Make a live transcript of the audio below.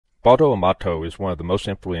Baldo Amato is one of the most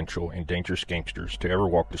influential and dangerous gangsters to ever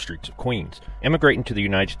walk the streets of Queens. Immigrating to the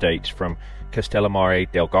United States from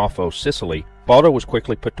Castellamare del Golfo, Sicily, Baldo was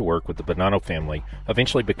quickly put to work with the Bonanno family,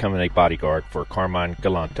 eventually becoming a bodyguard for Carmine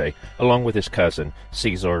Gelante, along with his cousin,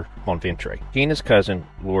 Cesare Bonventre. He and his cousin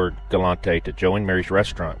lured Gelante to Joe and Mary's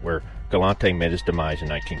restaurant, where Gelante met his demise in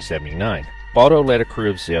 1979. Baldo led a crew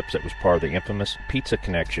of Zips that was part of the infamous Pizza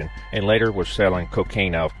Connection and later was selling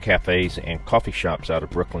cocaine out of cafes and coffee shops out of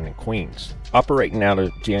Brooklyn and Queens. Operating out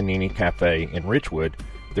of Giannini Cafe in Ridgewood,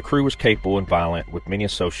 the crew was capable and violent, with many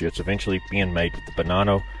associates eventually being made with the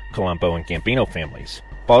Bonanno, Colombo and Gambino families.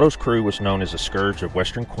 Baldo's crew was known as a scourge of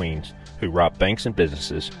Western Queens, who robbed banks and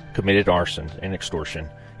businesses, committed arson and extortion,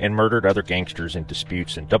 and murdered other gangsters in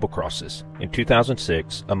disputes and double crosses. In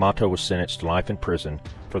 2006, Amato was sentenced to life in prison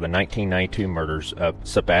for the 1992 murders of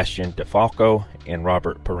Sebastian DeFalco and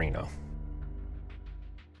Robert Perino.